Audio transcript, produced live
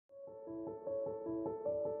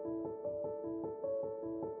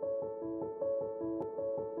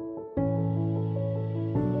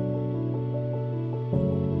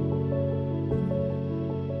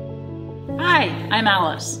I'm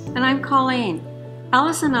Alice. And I'm Colleen.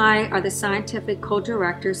 Alice and I are the scientific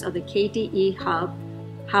co-directors of the KDE Hub,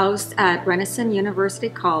 housed at Renison University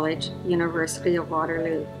College, University of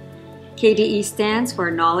Waterloo. KDE stands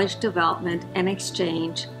for Knowledge Development and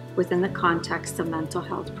Exchange within the context of mental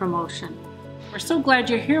health promotion. We're so glad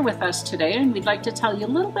you're here with us today, and we'd like to tell you a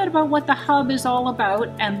little bit about what the Hub is all about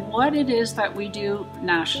and what it is that we do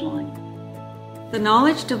nationally. The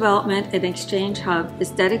Knowledge Development and Exchange Hub is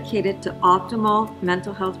dedicated to optimal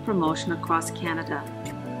mental health promotion across Canada.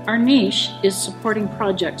 Our niche is supporting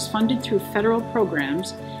projects funded through federal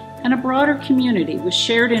programs and a broader community with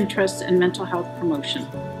shared interests in mental health promotion.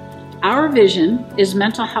 Our vision is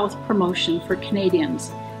mental health promotion for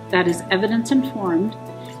Canadians that is evidence-informed,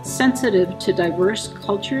 sensitive to diverse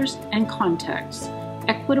cultures and contexts,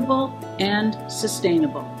 equitable and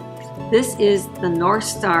sustainable. This is the North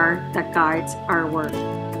Star that guides our work.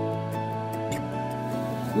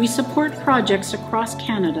 We support projects across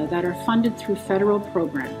Canada that are funded through federal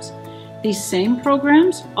programs. These same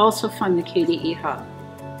programs also fund the KDE Hub.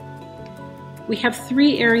 We have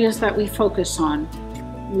 3 areas that we focus on.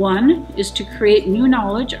 One is to create new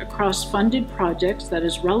knowledge across funded projects that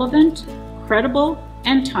is relevant, credible,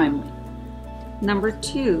 and timely. Number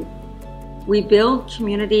 2, we build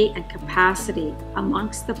community and capacity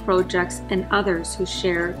amongst the projects and others who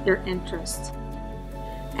share their interests.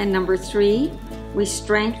 And number 3, we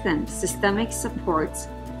strengthen systemic supports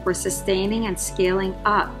for sustaining and scaling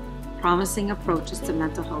up promising approaches to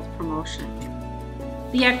mental health promotion.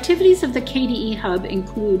 The activities of the KDE Hub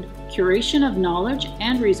include curation of knowledge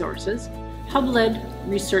and resources, Hub-led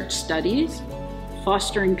research studies,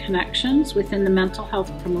 fostering connections within the mental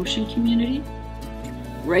health promotion community,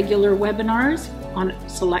 regular webinars on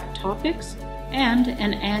select topics, and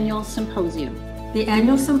an annual symposium. The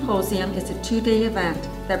annual symposium is a 2-day event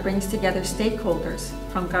that brings together stakeholders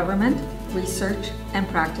from government, research, and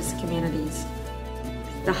practice communities.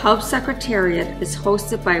 The Hub Secretariat is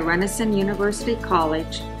hosted by Renison University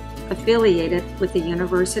College, affiliated with the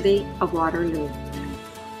University of Waterloo.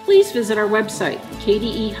 Please visit our website,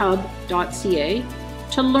 kdehub.ca,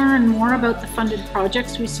 to learn more about the funded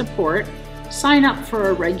projects we support, sign up for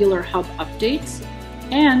our regular Hub updates,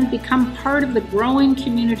 and become part of the growing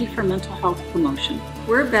community for mental health promotion.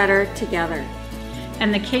 We're better together.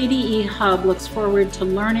 And the KDE Hub looks forward to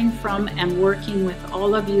learning from and working with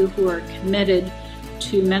all of you who are committed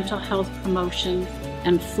to mental health promotion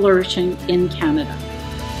and flourishing in Canada.